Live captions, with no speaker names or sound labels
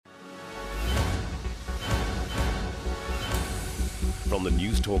From the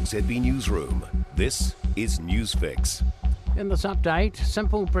News Talk ZB Newsroom, this is Newsfix. In this update,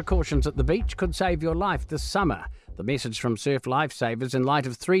 simple precautions at the beach could save your life this summer. The message from Surf Lifesavers in light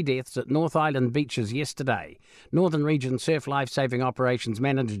of 3 deaths at North Island beaches yesterday. Northern Region Surf Lifesaving Operations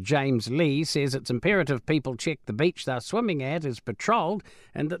Manager James Lee says it's imperative people check the beach they're swimming at is patrolled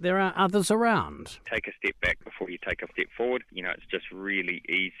and that there are others around. Take a step back before you take a step forward. It's just really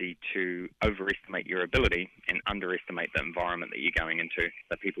easy to overestimate your ability and underestimate the environment that you're going into.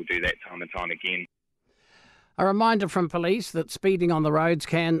 So people do that time and time again. A reminder from police that speeding on the roads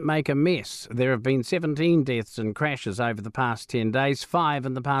can make a mess. There have been 17 deaths and crashes over the past 10 days, 5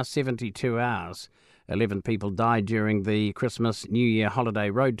 in the past 72 hours. 11 people died during the Christmas New Year holiday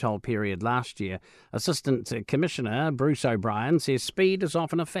road toll period last year. Assistant Commissioner Bruce O'Brien says speed is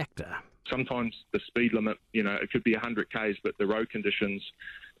often a factor. Sometimes the speed limit, it could be 100 k's, but the road conditions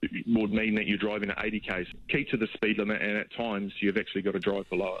would mean that you're driving at 80 k's. Key to the speed limit, and at times you've actually got to drive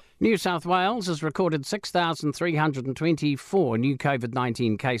below it. New South Wales has recorded 6,324 new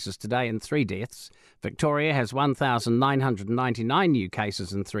COVID-19 cases today and 3 deaths. Victoria has 1,999 new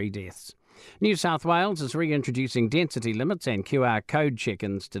cases and 3 deaths. New South Wales is reintroducing density limits and QR code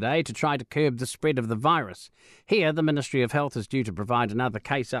check-ins today to try to curb the spread of the virus. Here, the Ministry of Health is due to provide another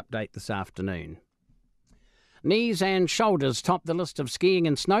case update this afternoon. Knees and shoulders top the list of skiing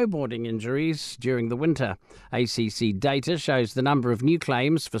and snowboarding injuries during the winter. ACC data shows the number of new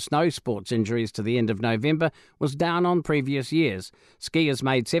claims for snow sports injuries to the end of November was down on previous years. Skiers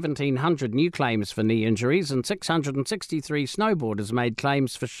made 1,700 new claims for knee injuries and 663 snowboarders made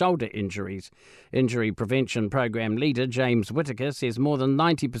claims for shoulder injuries. Injury Prevention Program Leader James Whittaker says more than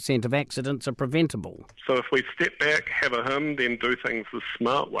 90% of accidents are preventable. So if we step back, have a hum, then do things the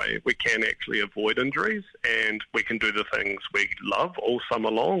smart way, we can actually avoid injuries and we can do the things we love all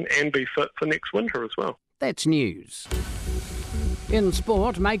summer long and be fit for next winter as well. That's news. In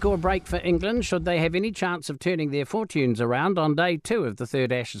sport, make or break for England should they have any chance of turning their fortunes around on day 2 of the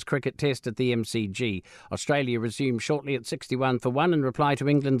third Ashes cricket test at the MCG. Australia resumed shortly at 61 for 1 in reply to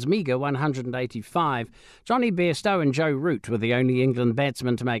England's meagre 185. Johnny Bairstow and Joe Root were the only England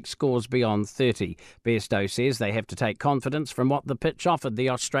batsmen to make scores beyond 30. Bairstow says they have to take confidence from what the pitch offered the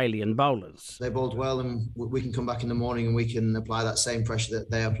Australian bowlers. They bowled well and we can come back in the morning and we can apply that same pressure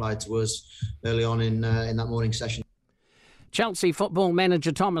that they applied to us early on in that morning session. Chelsea football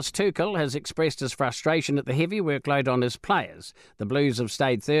manager Thomas Tuchel has expressed his frustration at the heavy workload on his players. The Blues have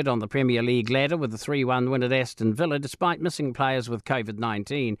stayed third on the Premier League ladder with a 3-1 win at Aston Villa despite missing players with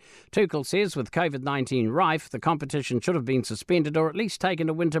COVID-19. Tuchel says with COVID-19 rife, the competition should have been suspended or at least taken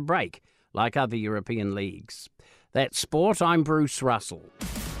a winter break, like other European leagues. That's sport. I'm Bruce Russell.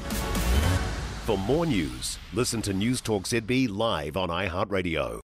 For more news, listen to News Talk ZB live on iHeartRadio.